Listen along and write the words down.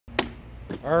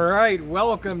All right,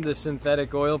 welcome to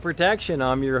Synthetic Oil Protection.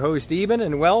 I'm your host, Eben,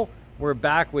 and well, we're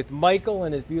back with Michael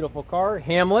and his beautiful car,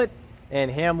 Hamlet.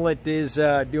 And Hamlet is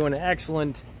doing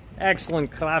excellent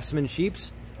craftsmanship.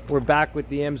 We're back with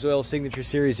the AMSOIL Signature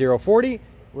Series 040.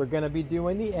 We're going to be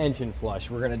doing the engine flush.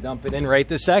 We're going to dump it in right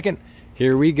this second.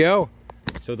 Here we go.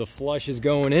 So the flush is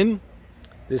going in.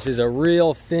 This is a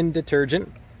real thin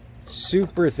detergent,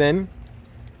 super thin.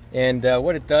 And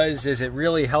what it does is it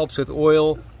really helps with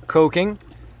oil coking.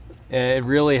 It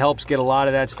really helps get a lot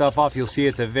of that stuff off. You'll see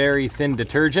it's a very thin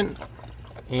detergent.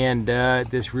 And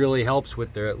this really helps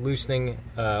with the loosening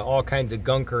all kinds of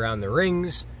gunk around the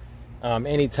rings,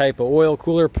 any type of oil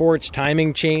cooler ports,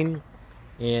 timing chain,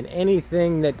 and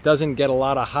anything that doesn't get a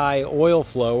lot of high oil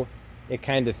flow, it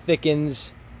kind of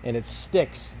thickens and it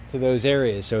sticks to those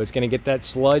areas. So it's going to get that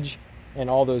sludge and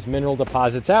all those mineral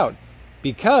deposits out,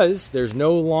 because there's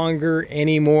no longer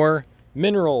any more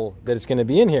mineral that it's going to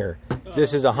be in here.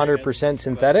 This is 100%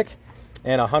 synthetic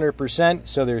and 100%,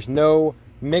 so there's no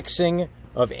mixing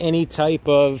of any type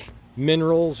of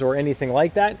minerals or anything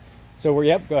like that. So we're,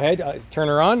 yep, go ahead, turn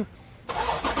her on.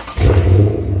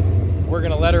 We're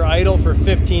going to let her idle for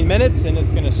 15 minutes and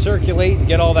it's going to circulate and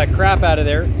get all that crap out of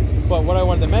there. But what I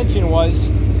wanted to mention was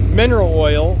mineral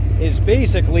oil is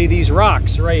basically these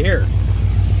rocks right here.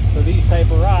 So these type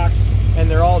of rocks,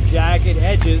 and they're all jagged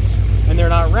edges and they're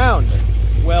not round.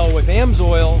 Well, with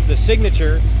AMSOIL, the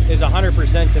Signature is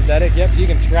 100% synthetic. Yep, so you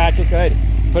can scratch it. Go ahead,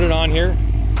 put it on here.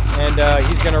 And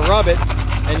he's going to rub it,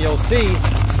 and you'll see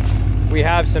we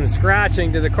have some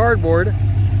scratching to the cardboard,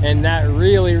 and that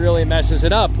really messes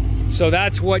it up. So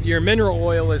that's what your mineral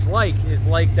oil is like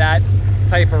that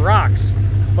type of rocks.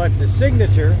 But the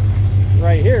Signature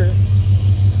right here,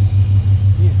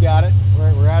 he's got it.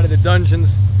 We're out of the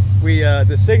dungeons.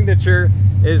 The Signature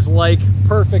is like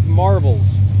perfect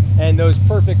marbles, and those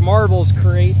perfect marbles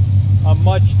create a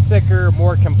much thicker,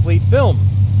 more complete film.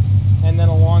 And then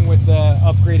along with the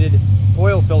upgraded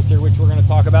oil filter, which we're going to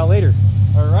talk about later.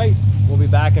 All right, we'll be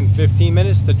back in 15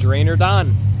 minutes to drain her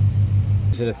down.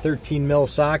 Is it a 13 mil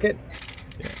socket?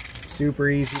 Yeah. Super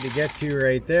easy to get to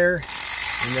right there.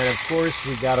 And then of course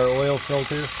we got our oil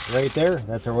filter right there.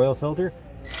 That's our oil filter.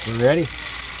 We're ready.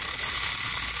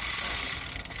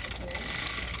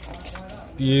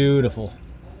 Beautiful.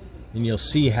 And you'll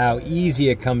see how easy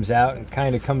it comes out. It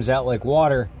kind of comes out like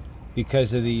water,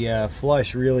 because of the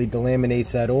flush really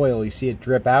delaminates that oil. You see it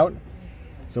drip out.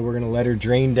 So we're going to let her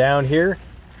drain down here,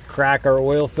 crack our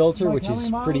oil filter, which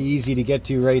is pretty easy to get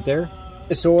to right there.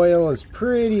 This oil is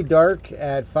pretty dark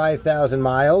at 5,000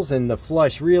 miles, and the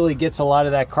flush really gets a lot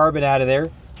of that carbon out of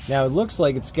there. Now it looks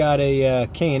like it's got a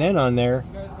K&N on there,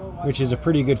 which is a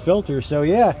pretty good filter. So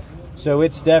yeah, so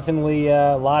it's definitely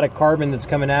a lot of carbon that's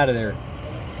coming out of there.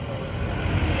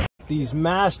 These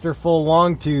masterful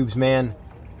long tubes, man.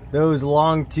 Those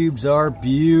long tubes are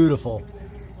beautiful.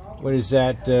 What is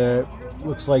that?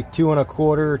 Looks like 2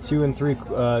 1/4, 2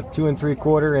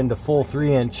 3/4, and the full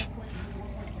 3-inch.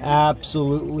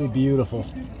 Absolutely beautiful.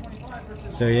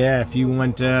 So yeah, if you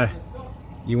want the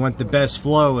best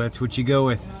flow, that's what you go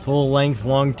with. Full length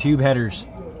long tube headers.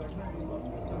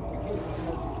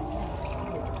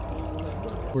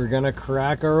 We're gonna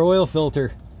crack our oil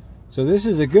filter. So this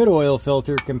is a good oil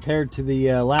filter compared to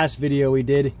the last video we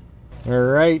did. All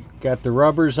right, got the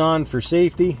rubbers on for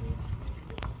safety,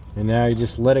 and now you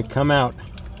just let it come out,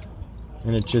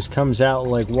 and it just comes out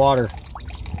like water.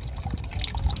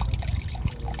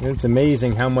 And it's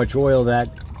amazing how much oil that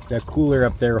cooler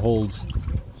up there holds.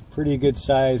 It's a pretty good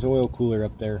size oil cooler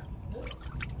up there.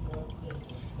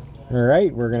 All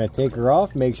right, we're gonna take her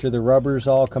off, make sure the rubbers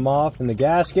all come off in the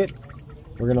gasket.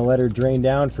 We're gonna let her drain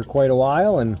down for quite a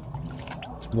while, and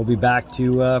we'll be back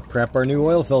to prep our new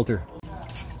oil filter.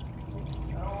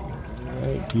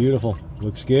 Beautiful.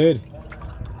 Looks good.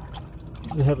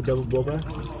 Does it have a double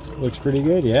blowback? Looks pretty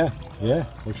good, yeah. Yeah,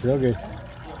 looks real good.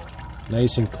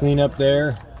 Nice and clean up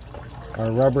there.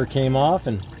 Our rubber came off,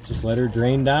 and just let her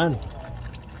drain down.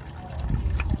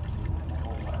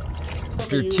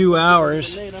 After 2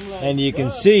 hours, and you can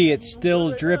see it's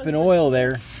still dripping oil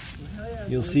there.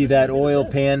 You'll see that oil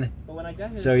pan.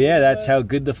 So yeah, that's how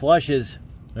good the flush is.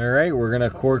 All right, we're gonna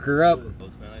cork her up.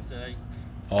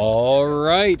 All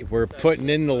right, we're putting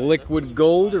in the liquid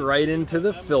gold right into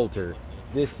the filter.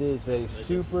 This is a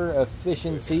super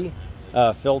efficiency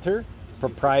filter,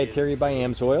 proprietary by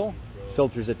AMSOIL.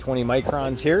 Filters at 20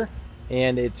 microns here,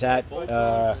 and it's at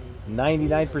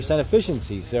 99%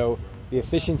 efficiency. So the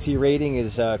efficiency rating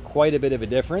is quite a bit of a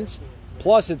difference.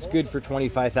 Plus, it's good for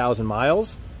 25,000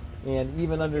 miles, and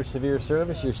even under severe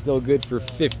service, you're still good for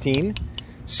 15.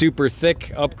 Super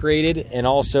thick, upgraded, and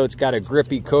also it's got a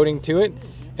grippy coating to it.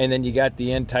 And then you got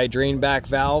the anti-drain back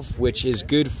valve, which is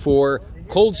good for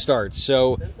cold starts.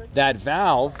 So that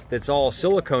valve that's all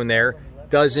silicone there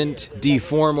doesn't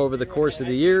deform over the course of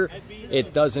the year.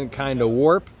 It doesn't kind of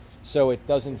warp, so it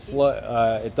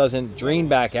doesn't drain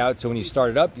back out. So when you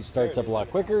start it up a lot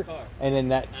quicker. And then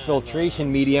that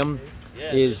filtration medium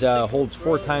holds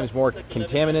 4 times more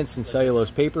contaminants than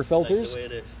cellulose paper filters.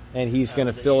 And he's going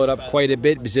to fill it up quite a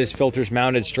bit because this filter's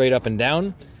mounted straight up and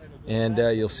down. And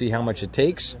you'll see how much it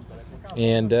takes.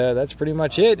 And that's pretty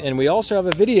much it. And we also have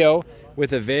a video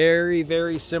with a very,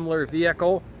 very similar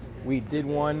vehicle. We did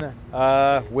one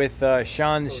with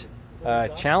Sean's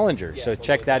Challenger. So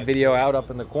check that video out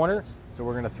up in the corner. So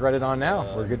we're going to thread it on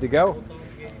now. We're good to go.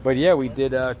 But yeah, we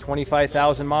did a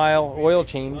 25,000 mile oil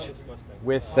change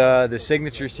with the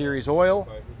Signature Series oil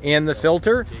and the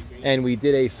filter. And we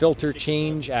did a filter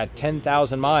change at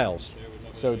 10,000 miles.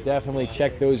 So definitely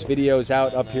check those videos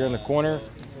out up here in the corner.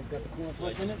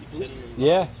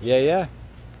 Yeah.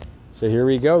 So here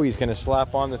we go. He's going to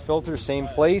slap on the filter, same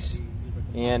place.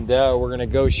 And we're going to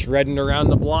go shredding around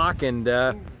the block, and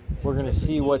we're going to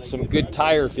see what some good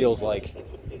tire feels like.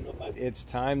 It's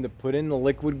time to put in the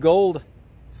liquid gold.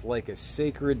 It's like a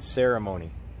sacred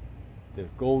ceremony. The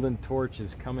golden torch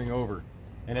is coming over,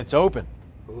 and it's open.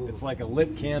 Ooh. It's like a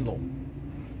lit candle.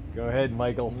 Go ahead,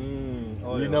 Michael.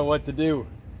 You know what to do.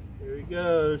 Here he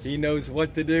goes. He knows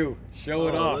what to do. Show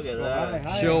it off. Look at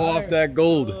that. Show off that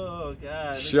gold. Oh,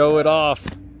 God. Show it off.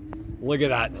 Look at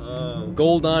that.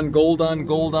 Gold on gold on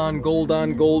gold on gold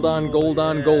on gold on gold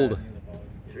on gold.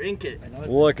 Drink it.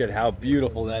 Look at how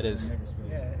beautiful that is.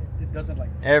 Yeah, it doesn't like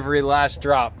Every last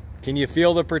drop. Can you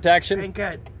feel the protection? Drink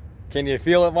it. Can you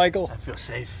feel it, Michael? I feel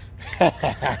safe.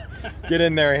 Get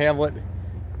in there, Hamlet.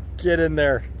 Get in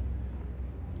there.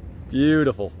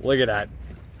 Beautiful. Look at that.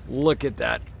 Look at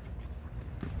that.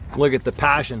 Look at the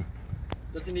passion.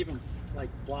 doesn't even like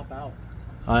blop out.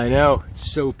 I know.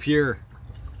 It's so pure.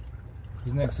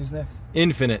 Who's next? Who's next?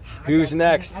 Infinite. Who's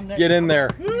next? I'm next. Get in there.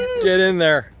 Get in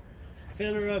there.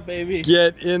 Fill her up, baby.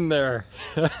 Get in there.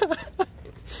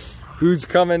 Who's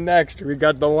coming next? We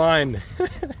got the line.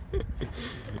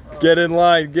 Get in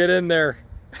line. Get in there.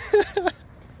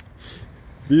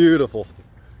 Beautiful.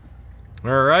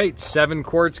 All right. 7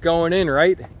 quarts going in,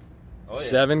 right? Oh, yeah.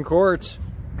 7 quarts.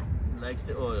 Likes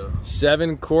the oil.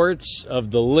 7 quarts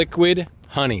of the liquid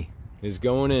honey is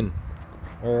going in.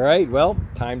 All right, well,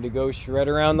 time to go shred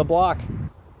around the block.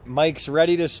 Mike's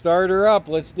ready to start her up.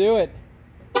 Let's do it.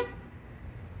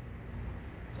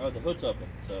 Oh, the hood's open,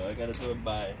 so I gotta do it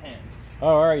by hand.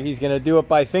 All right, he's gonna do it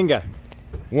by finger.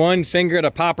 1 finger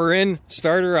to pop her in,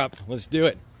 start her up. Let's do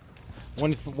it.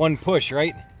 One push,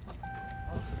 right?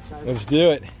 Let's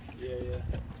do it. Yeah.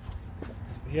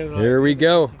 Here we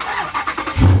go.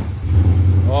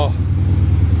 Oh.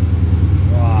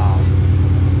 Wow.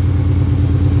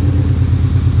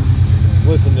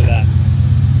 Listen to that.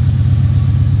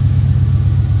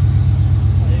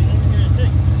 You never hear the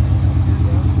tick.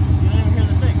 You never hear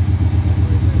the tick.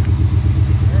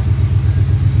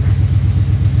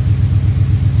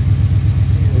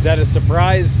 Was that a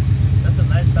surprise? That's a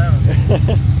nice sound.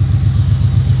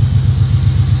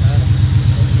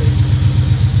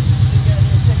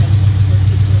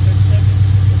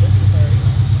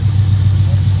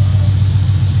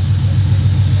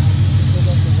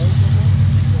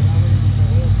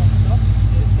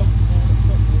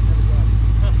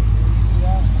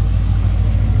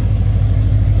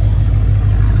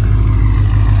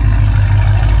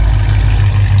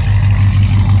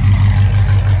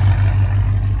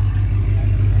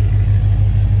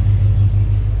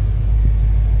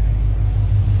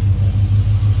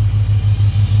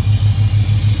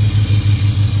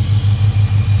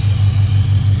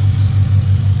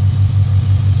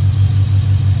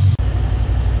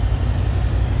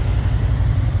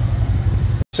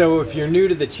 So if you're new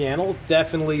to the channel,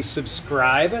 definitely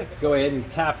subscribe. Go ahead and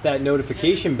tap that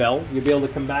notification bell. You'll be able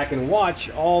to come back and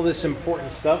watch all this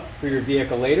important stuff for your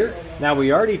vehicle later. Now,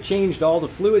 we already changed all the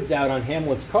fluids out on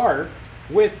Hamlet's car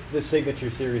with the Signature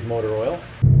Series motor oil.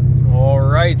 All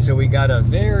right, so we got a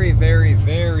very, very,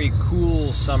 very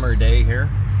cool summer day here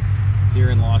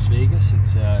in Las Vegas.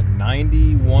 It's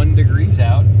 91 degrees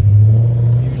out.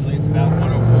 Usually it's about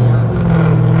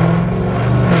 104.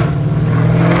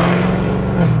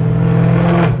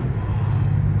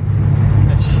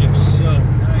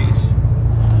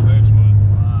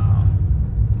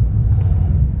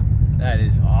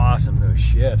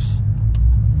 Shifts.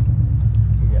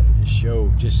 We gotta just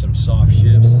show just some soft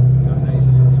shifts. How nice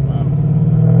it is. Wow.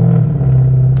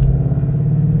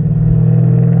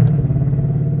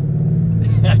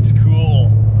 That's cool.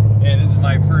 Man, this is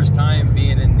my first time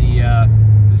being in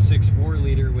the 1.6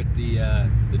 4-liter with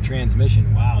the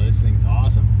transmission. Wow, this thing's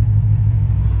awesome.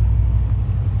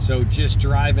 So just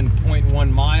driving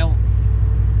 0.1 mile,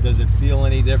 does it feel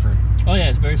any different? Oh yeah,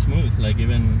 it's very smooth. Like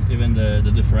even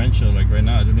the differential, like right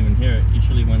now, I don't even hear it.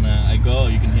 Usually when I go,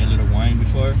 you can hear a little whine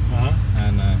before,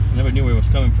 and I never knew where it was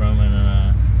coming from.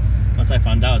 And once I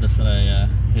found out, that's when I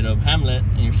hit up Hamlet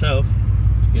and yourself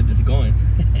to get this going.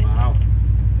 Wow,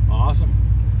 awesome!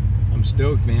 I'm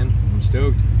stoked, man. I'm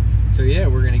stoked. So yeah,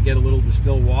 we're gonna get a little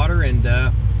distilled water and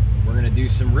we're gonna do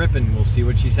some ripping. We'll see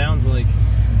what she sounds like.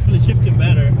 Really shifting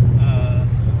better.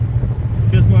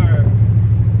 Feels more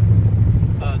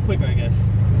quicker, I guess.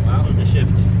 Wow. On the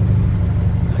shift.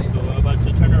 Nice. So we're about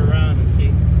to turn her around and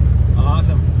see.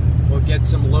 Awesome. We'll get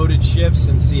some loaded shifts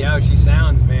and see how she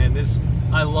sounds, man.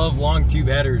 I love long tube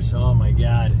headers. Oh my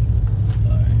god.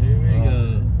 Alright, here we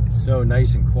go. So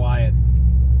nice and quiet.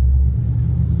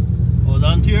 Hold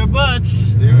on to your butts.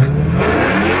 Let's do it.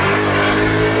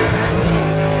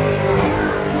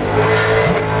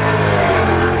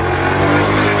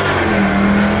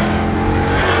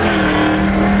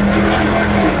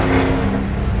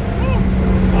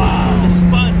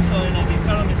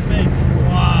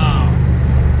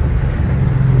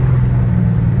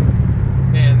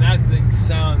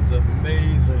 Sounds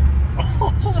amazing.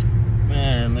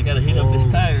 Man, I gotta heat up this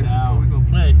tire before we go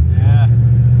play. Yeah.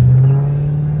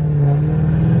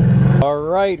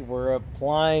 Alright, we're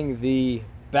applying the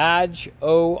Badge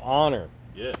O Honor.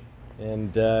 Yeah.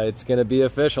 And it's gonna be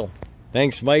official.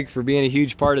 Thanks, Mike, for being a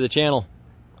huge part of the channel.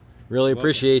 Really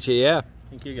appreciate you, yeah.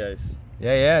 Thank you guys.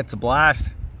 Yeah, it's a blast.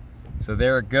 So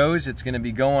there it goes, it's gonna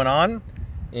be going on.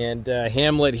 And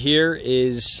Hamlet here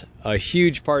is a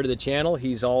huge part of the channel.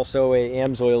 He's also a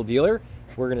AMSOIL dealer.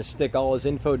 We're going to stick all his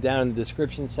info down in the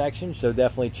description section, so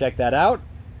definitely check that out.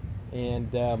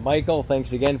 And Michael,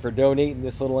 thanks again for donating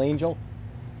this little angel.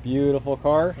 Beautiful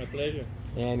car. My pleasure.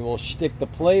 And we'll stick the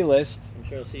playlist. I'm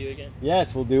sure I'll see you again.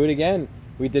 Yes, we'll do it again.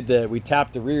 We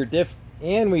tapped the rear diff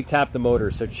and we tapped the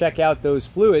motor. So check out those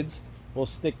fluids. We'll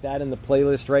stick that in the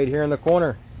playlist right here in the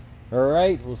corner. All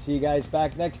right, we'll see you guys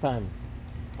back next time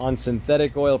on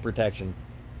synthetic oil protection.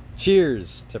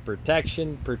 Cheers to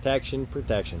protection, protection,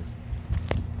 protection.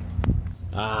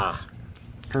 Ah,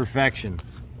 perfection.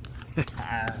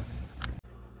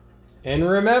 And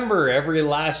remember, every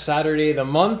last Saturday of the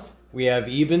month, we have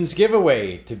Ebens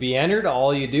Giveaway. To be entered,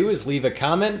 all you do is leave a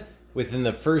comment within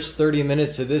the first 30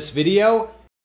 minutes of this video,